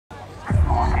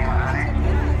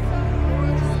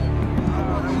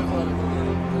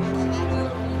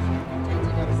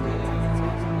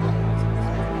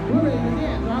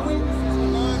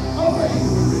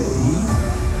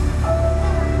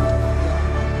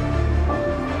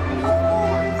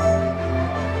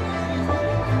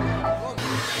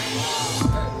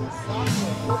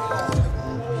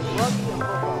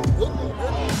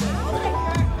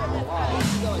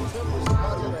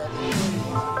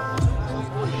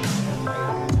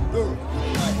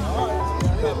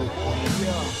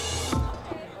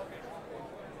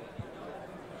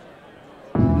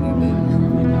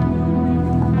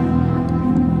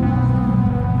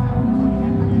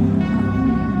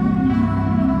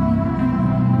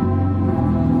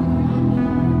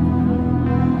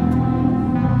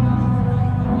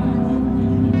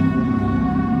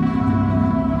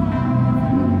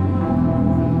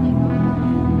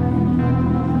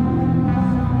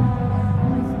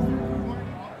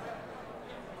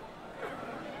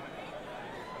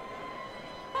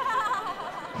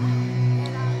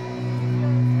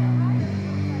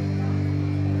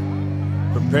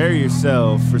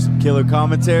yourself for some killer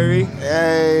commentary.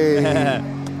 Hey.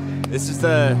 This is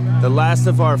the last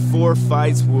of our 4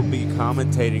 fights we'll be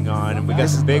commentating on, and we got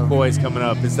some big boys coming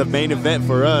up. It's the main event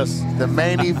for us. The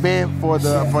main event for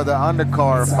the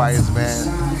undercard fights, man.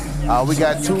 We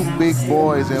got 2 big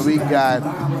boys, and we got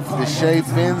Deshai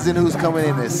Finzen, who's coming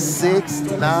in at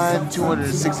 6'9",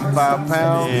 265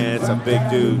 pounds. Yeah, it's a big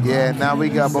dude. Yeah, now we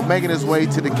got, but making his way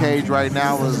to the cage right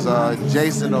now is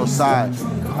Osei.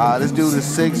 This dude is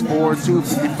 6'4",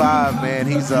 255, man.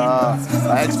 He's an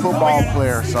ex-football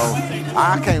player, so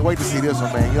I can't wait to see this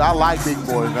one, man. You know, I like big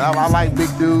boys, man. I like big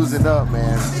dudes and up,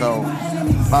 man. So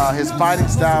his fighting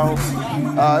style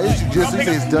is just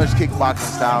his Dutch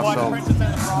kickboxing style. So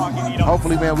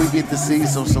hopefully, man, we get to see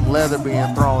some leather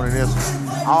being thrown in this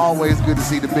one. Always good to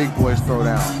see the big boys throw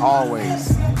down.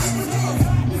 Always.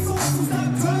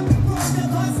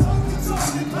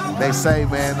 They say,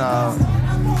 man,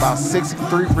 about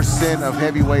 63% of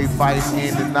heavyweight fights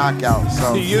end in knockout.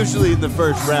 So usually in the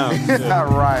first round. Yeah,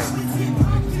 right.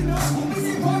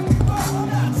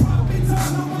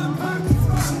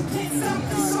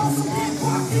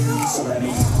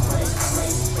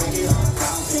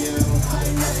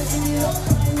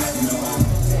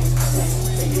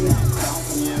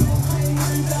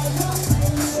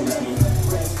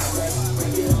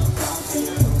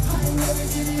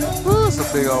 Ooh, it's a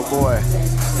big old boy.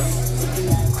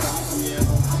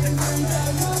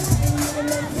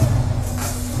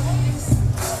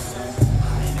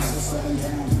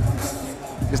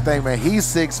 This thing, man, he's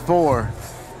 6'4",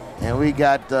 and we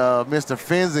got Mr.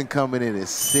 Finzen coming in at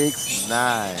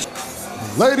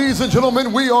 6'9". Ladies and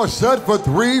gentlemen, we are set for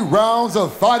 3 rounds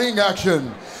of fighting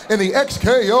action in the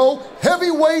XKO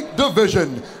heavyweight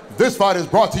division. This fight is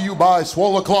brought to you by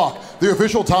Swole Clock, the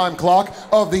official time clock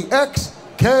of the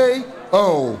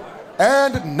XKO.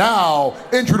 And now,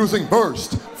 introducing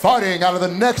first, fighting out of the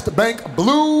next bank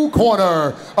blue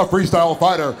corner, a freestyle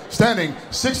fighter standing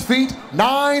 6 feet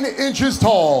 9 inches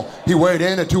tall. He weighed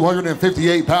in at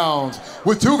 258 pounds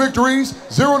with 2 victories,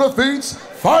 0 defeats,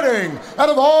 fighting out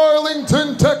of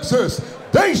Arlington, Texas,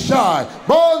 Deshai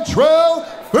Montreal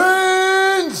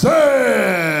Finzen.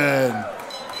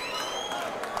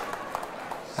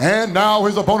 And now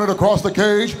his opponent across the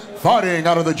cage, fighting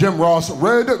out of the Jim Ross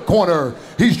red corner.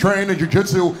 He's trained in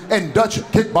jiu-jitsu and Dutch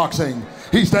kickboxing.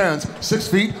 He stands 6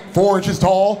 feet 4 inches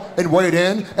tall and weighed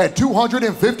in at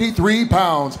 253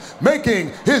 pounds,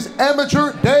 making his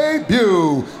amateur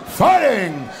debut.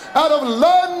 Fighting out of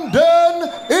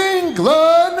London,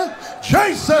 England,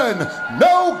 Jason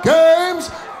No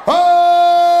Games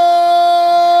Osei.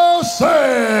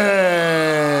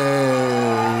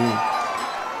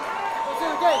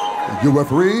 Your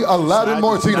referee, Aladdin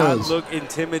Martinez. Not look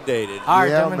intimidated. All right,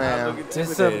 yeah, gentlemen. man.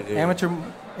 This is an amateur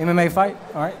MMA fight.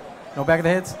 All right. No back of the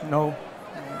heads. No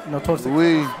toes.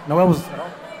 No elbows.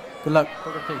 Good luck.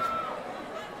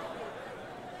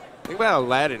 Think about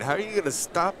Aladdin. How are you going to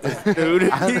stop this dude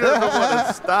if he doesn't want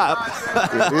to stop?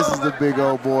 Yeah, this is the big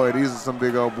old boy. These are some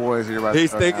big old boys here.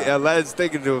 He's thinking, Aladdin's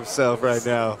thinking to himself right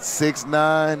now.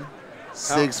 6'9",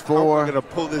 6'4". I'm going to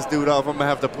pull this dude off. I'm going to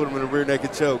have to put him in a rear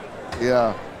naked choke.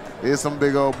 Yeah, there's some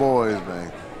big old boys,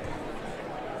 man.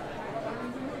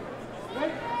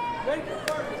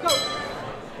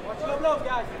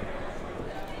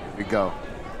 Here we go.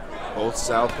 Both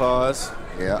southpaws.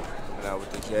 Yeah. Out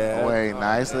with the jab. Wait,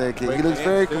 nice leg kick. He looks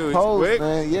very composed,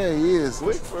 man. Yeah, he is.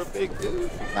 Quick for a big dude.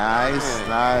 Nice,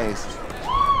 nice.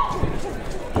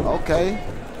 Okay.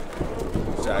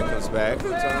 Shot comes back.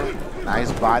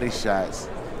 Nice body shots.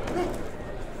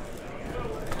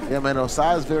 Yeah, man,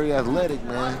 Osei is very athletic,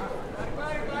 man.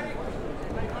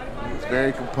 He's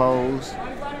very composed.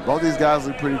 Both these guys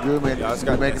look pretty good, man. Just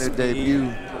making their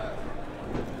debut.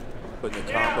 Putting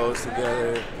the combos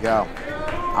together. Yeah.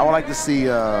 I would like to see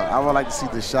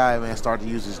Deshai, man, start to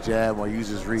use his jab or use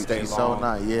his reach. He's so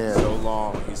nice, yeah. So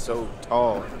long. He's so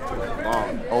tall.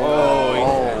 Long. Man.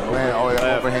 Oh,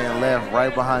 that overhand left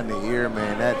right behind the ear,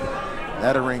 man.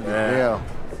 That'll ring the bell.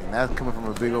 And that's coming from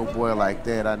a big old boy like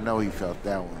that. I know he felt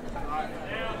that one.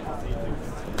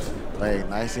 Hey,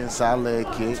 nice inside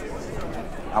leg kick.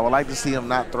 I would like to see him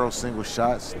not throw single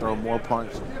shots, throw more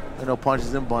punches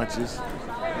and bunches.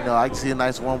 You know, I can see a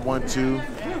nice 1-1-2.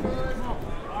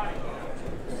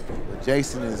 But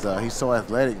Jason is he's so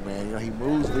athletic, man. You know, he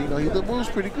moves, he moves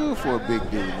pretty good for a big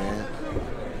dude, man.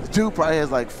 The dude probably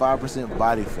has like 5%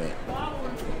 body fat.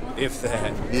 If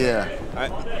that. Yeah.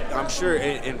 I'm sure,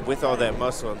 and with all that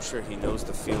muscle, I'm sure he knows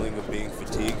the feeling of being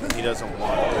fatigued. He doesn't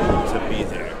want to be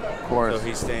there. Of course. So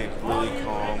he's staying really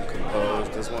calm,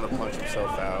 composed, doesn't want to punch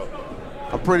himself out.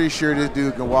 I'm pretty sure this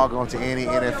dude can walk onto any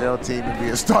NFL team and be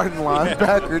a starting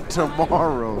linebacker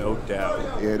tomorrow. No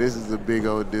doubt. Yeah, this is a big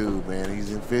old dude, man.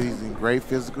 He's in great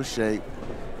physical shape.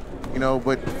 You know,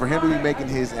 but for him to be making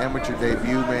his amateur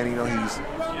debut, man, you know, he's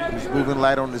moving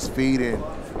light on his feet, and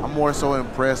I'm more so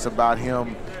impressed about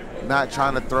him not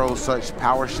trying to throw such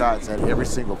power shots at every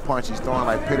single punch. He's throwing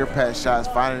like pitter-pat shots,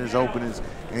 finding his openings,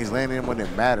 and he's landing them when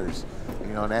it matters.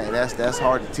 You know, that's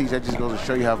hard to teach. That just goes to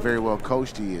show you how very well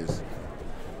coached he is.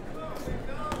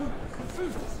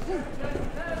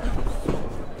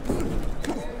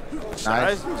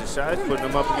 Nice. Deshai's putting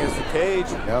him up against the cage.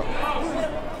 Yep.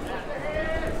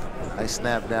 Nice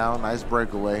snap down, nice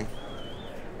breakaway.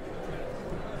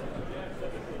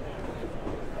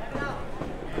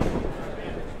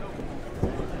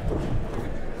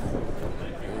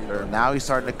 Now he's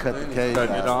starting to cut the cage.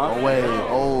 Cutting it off. Away.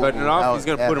 Oh, cutting it off. He's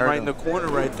going to put him right in the corner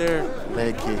right there.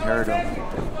 Leg kick hurt him.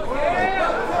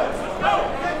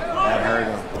 That hurt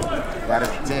him. Got his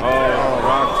attention. Oh,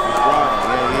 rocked. He's rocked.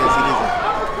 Yeah, he is. He needs to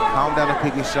calm down and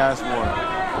pick his shots more.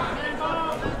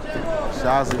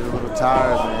 Shots is a little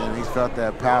tired, man. He's felt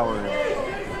that power. I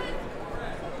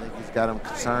think he's got him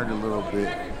concerned a little bit.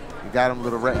 He got him a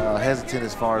little hesitant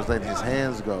as far as letting his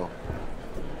hands go.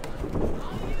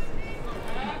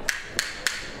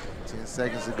 10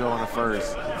 seconds to go in the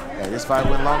first. Yeah, this fight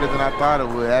went longer than I thought it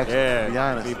would, actually, to be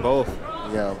honest. Me both.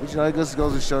 Yeah, but you know, it just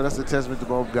goes to show that's a testament to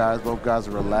both guys. Both guys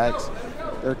are relaxed.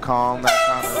 They're calm, not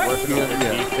trying to work him.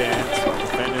 Defense,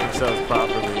 defending themselves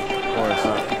properly. Of course.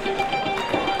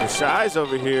 Deshai's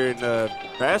over here in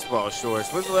basketball shorts.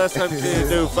 When's the last time you seen a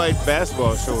dude fight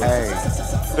basketball shorts? Hey.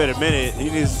 It's been a minute. He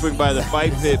needs to swing by the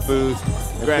Fight Fit booth,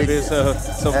 grab his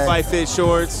some Fight Fit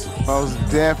shorts. Most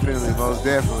definitely, most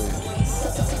definitely.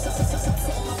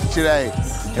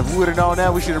 If we would have known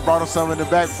that, we should have brought him some in the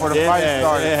back before the fight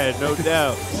started. Yeah, no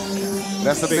doubt.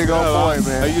 That's a big old boy,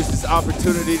 man. I use this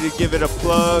opportunity to give it a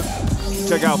plug.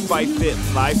 Check out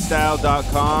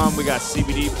FightFitLifestyle.com. We got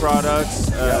CBD products,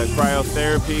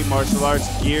 cryotherapy, martial arts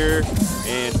gear,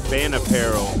 and fan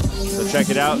apparel. So check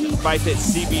it out.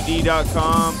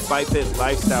 FightFitCBD.com,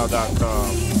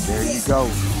 FightFitLifestyle.com. There you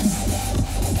go.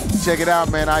 Check it out,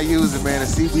 man. I use it, man. The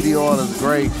CBD oil is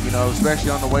great, you know,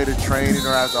 especially on the way to training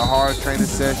or after a hard training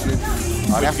session.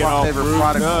 That's my favorite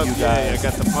product for you guys. Yeah, I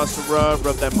got the muscle rub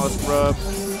that muscle rub,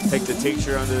 take the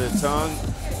tincture under the tongue,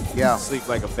 sleep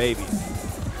like a baby.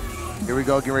 Here we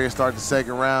go, getting ready to start the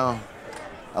second round.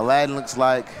 Aladdin looks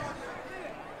like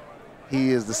he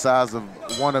is the size of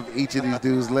one of each of these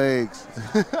dudes' legs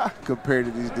compared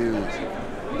to these dudes.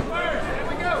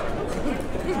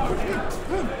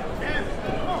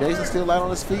 Jason's still light on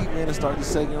his feet, man, to start the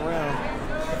second round.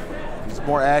 He's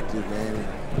more active, man.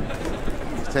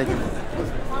 He's taking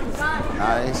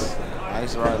nice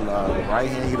right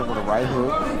hand, hit him with a right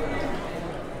hook.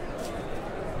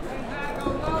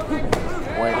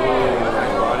 Wait,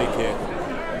 body kick.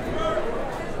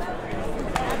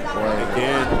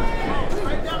 Again.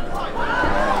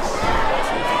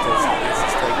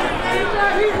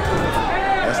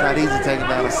 That's not easy taking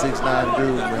down a 6'9"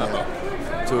 dude, man.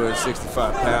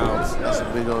 265 pounds. That's a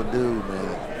big old dude,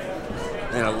 man.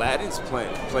 And Aladdin's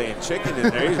playing chicken in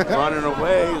there. He's running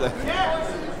away. Like,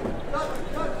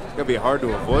 it's gonna be hard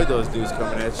to avoid those dudes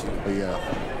coming at you. But yeah.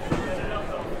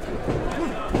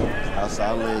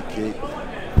 Outside leg kick.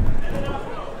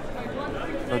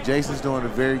 So Jason's doing a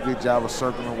very good job of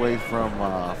circling away from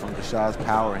Deshai's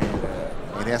power hand.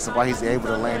 And that's why he's able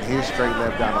to land his straight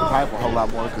left down the pipe a whole lot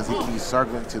more, because he keeps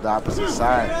circling to the opposite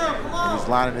side. And he's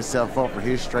lining himself up for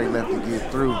his straight left to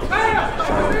get through. So, nice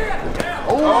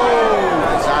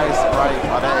right. If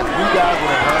you guys would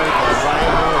have heard the right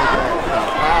hand,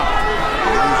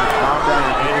 he needs to calm down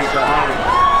and finish the arm.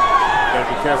 Gotta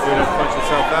be careful you don't punch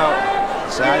yourself out.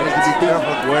 Deshai needs to be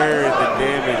careful. Where is the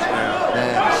damage now?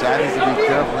 Man, Deshai needs to be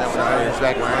careful when he's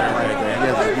back around like that. He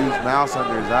has a huge mouse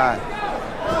under his eye.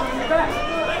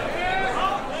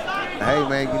 Hey,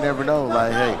 man, you never know.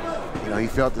 Like, hey, you know, he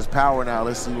felt his power now.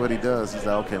 Let's see what he does. He's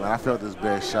like, okay, man, I felt this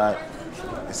best shot.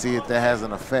 And see if that has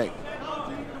an effect.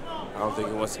 I don't think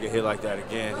he wants to get hit like that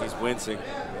again. He's wincing.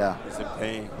 Yeah. He's in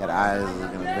pain. That eye is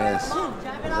looking a mess.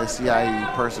 Let's see how he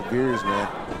perseveres, man.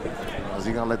 Is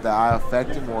he going to let the eye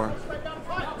affect him, or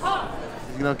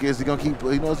is he going to keep,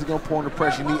 he knows he's going to pour under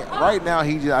pressure. Right now,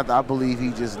 I believe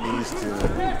he just needs to,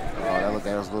 that looked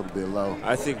like it was a little bit low.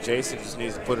 I think Jason just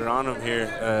needs to put it on him here.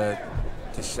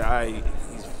 Deshai,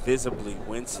 he's visibly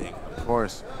wincing. Of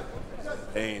course.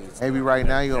 Pain. Maybe right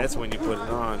now that's when you put it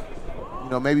on. You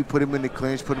know, maybe put him in the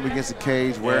clinch, put him against the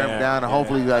cage, wear him down, and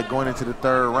hopefully, like, going into the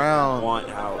third round. Want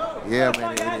out. Yeah,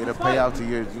 man, it'll pay out to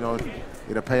your,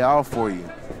 it'll pay off for you.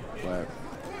 But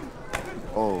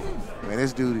Oh, man,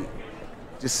 this dude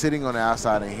just sitting on the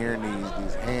outside and hearing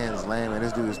these hands land, man,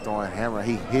 this dude is throwing hammer.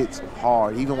 He hits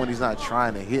hard, even when he's not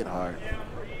trying to hit hard.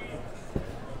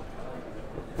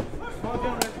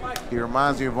 He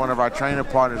reminds me of one of our training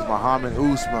partners, Muhammad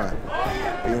Usman.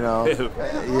 You know,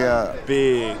 yeah.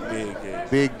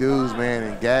 Big dudes, man,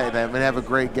 and they have a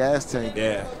great gas tank.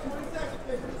 Yeah.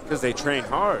 Because they train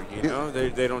hard, you know?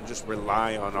 They don't just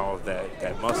rely on all of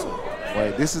that muscle.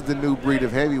 Wait, this is the new breed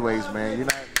of heavyweights, man. You're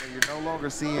no longer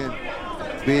seeing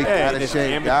big, out of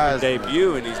shape guys.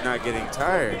 Debut, and he's not getting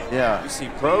tired. Yeah. You see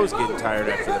pros getting tired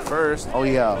after the first. Oh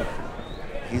yeah.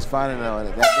 He's finding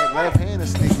that left hand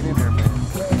is sneaking in there, man.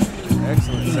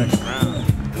 Excellent second round.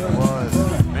 It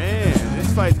was. Man,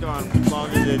 this fight's gone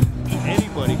longer than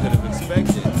anybody could have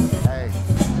expected. Hey,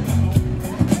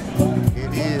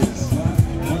 it is.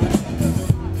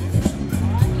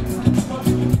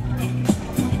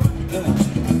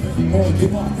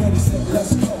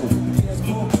 Let's go.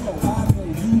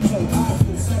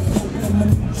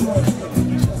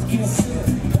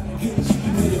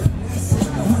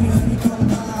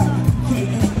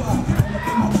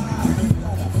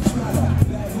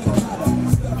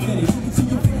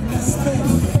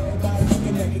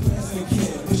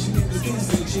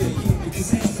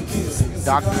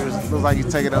 Doctor looks like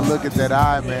he's taking a look at that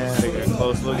eye, man. Taking a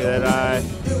close look at that eye.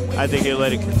 I think he'll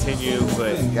let it continue,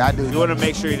 but yeah, I do. You want to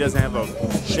make sure he doesn't have a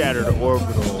shattered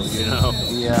orbital, you know?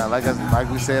 Yeah, like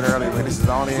we said earlier, man, this is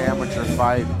only an amateur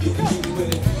fight.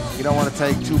 You don't want to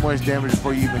take too much damage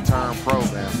before you even turn pro,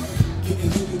 man.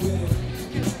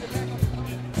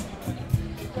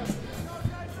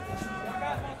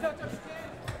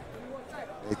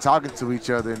 They talking to each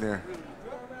other in there.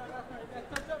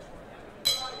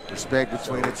 Respect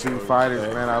between the two fighters,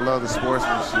 man. I love the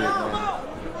sportsmanship, man.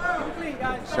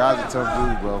 Shot's a tough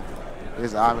dude, bro.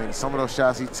 I mean, some of those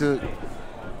shots he took, I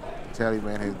tell you,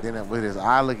 man, then with his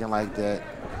eye looking like that,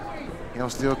 him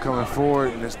still coming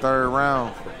forward in this third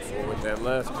round. With that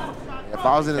left. If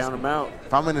I was in count him out.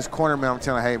 If I'm in this corner, man, I'm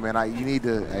telling, hey, man,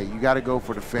 you got to go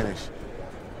for the finish.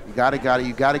 You got to get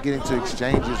into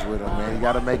exchanges with him, man. You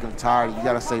got to make him tired. You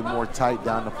got to stay more tight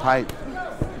down the pipe.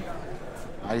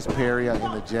 Nice parry in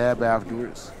the jab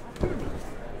afterwards.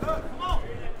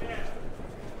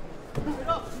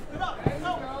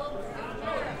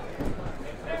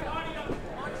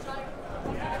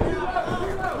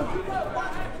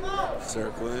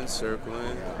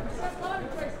 Circling.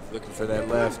 Looking for that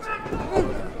left.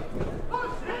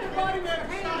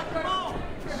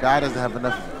 Shai doesn't have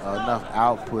enough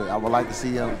output. I would like to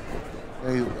see him.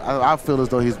 I feel as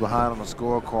though he's behind on the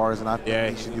scorecards, and I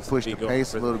think he should push the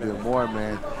pace a little bit more,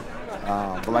 man.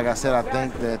 But like I said, I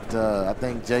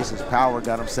think Jason's power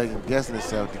got him second guessing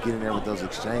himself to get in there with those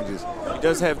exchanges. He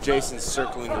does have Jason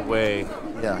circling away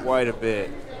quite a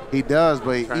bit. He does,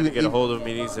 but trying to get a hold of him,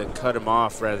 he needs to cut him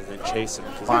off rather than chase him,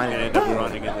 because he's going to end up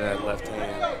running into that left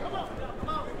hand.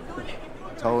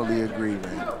 Totally agree,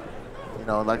 man. You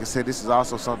know, like I said, this is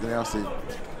also something else that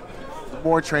the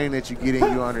more training that you get in,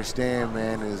 you understand,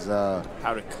 man, is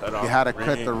how to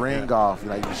cut the ring off.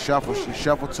 Like you shuffle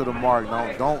to the mark.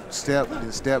 Don't step.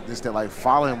 Like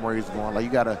follow him where he's going. Like you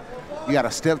gotta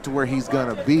step to where he's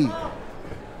gonna be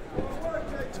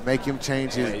to make him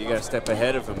change his. Yeah, you gotta step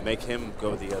ahead of him, make him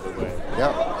go the other way.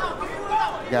 Yep.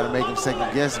 You gotta make him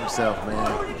second guess himself,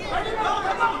 man.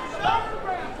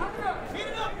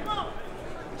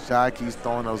 Shai keeps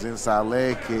throwing those inside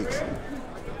leg kicks.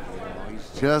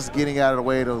 He's just getting out of the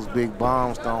way of those big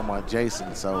bombs thrown by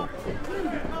Jason, so.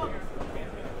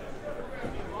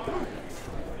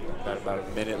 Got about a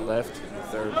minute left in the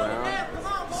third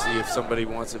round. See if somebody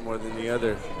wants it more than the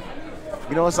other.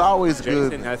 You know, it's always Jason,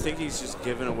 good. I think he's just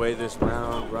giving away this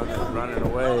round, running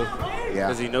away. Yeah.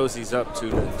 Because he knows he's up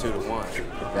 2-1.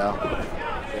 Yeah.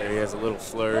 There he has a little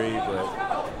flurry, but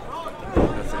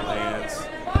nothing lands.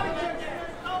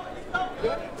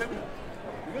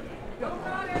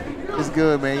 It's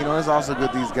good, man. You know, it's also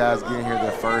good these guys getting here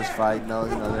their first fight. You know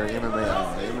their MMA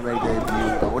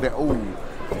debut.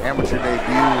 Amateur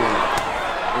debut.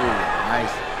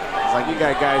 Nice. It's like you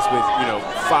got guys with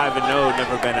 5-0,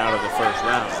 never been out of the first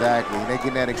round. Exactly. They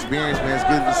getting that experience, man. It's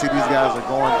good to see these guys are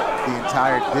going the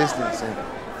entire distance, and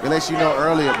it lets you know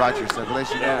early about yourself. It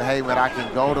lets you know that, hey, man, I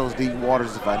can go those deep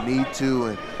waters if I need to.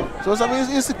 And so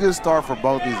it's a good start for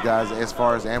both these guys as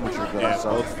far as amateur goes. Yeah,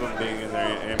 so both of them being in their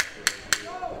amateur debut.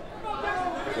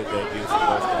 Good debut for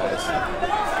both guys.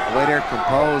 The way they're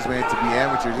composed, man, to be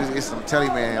amateurs, I'm telling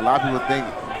you, man, a lot of people think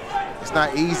it's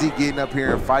not easy getting up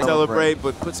here and fighting. Celebrate,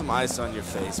 but put some ice on your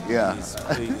face, please,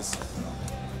 please.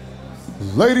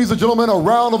 Ladies and gentlemen, a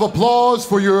round of applause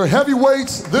for your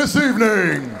heavyweights this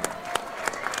evening.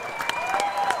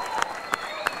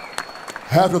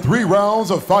 After 3 rounds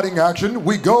of fighting action,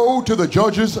 we go to the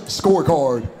judges'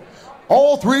 scorecard.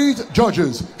 All 3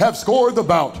 judges have scored the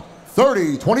bout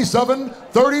 30-27,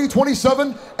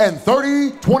 30-27, and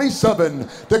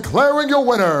 30-27, declaring your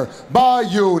winner by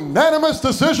unanimous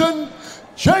decision,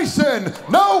 Jason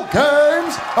No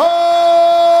Games Osei.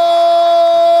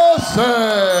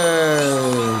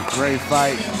 Great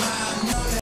fight.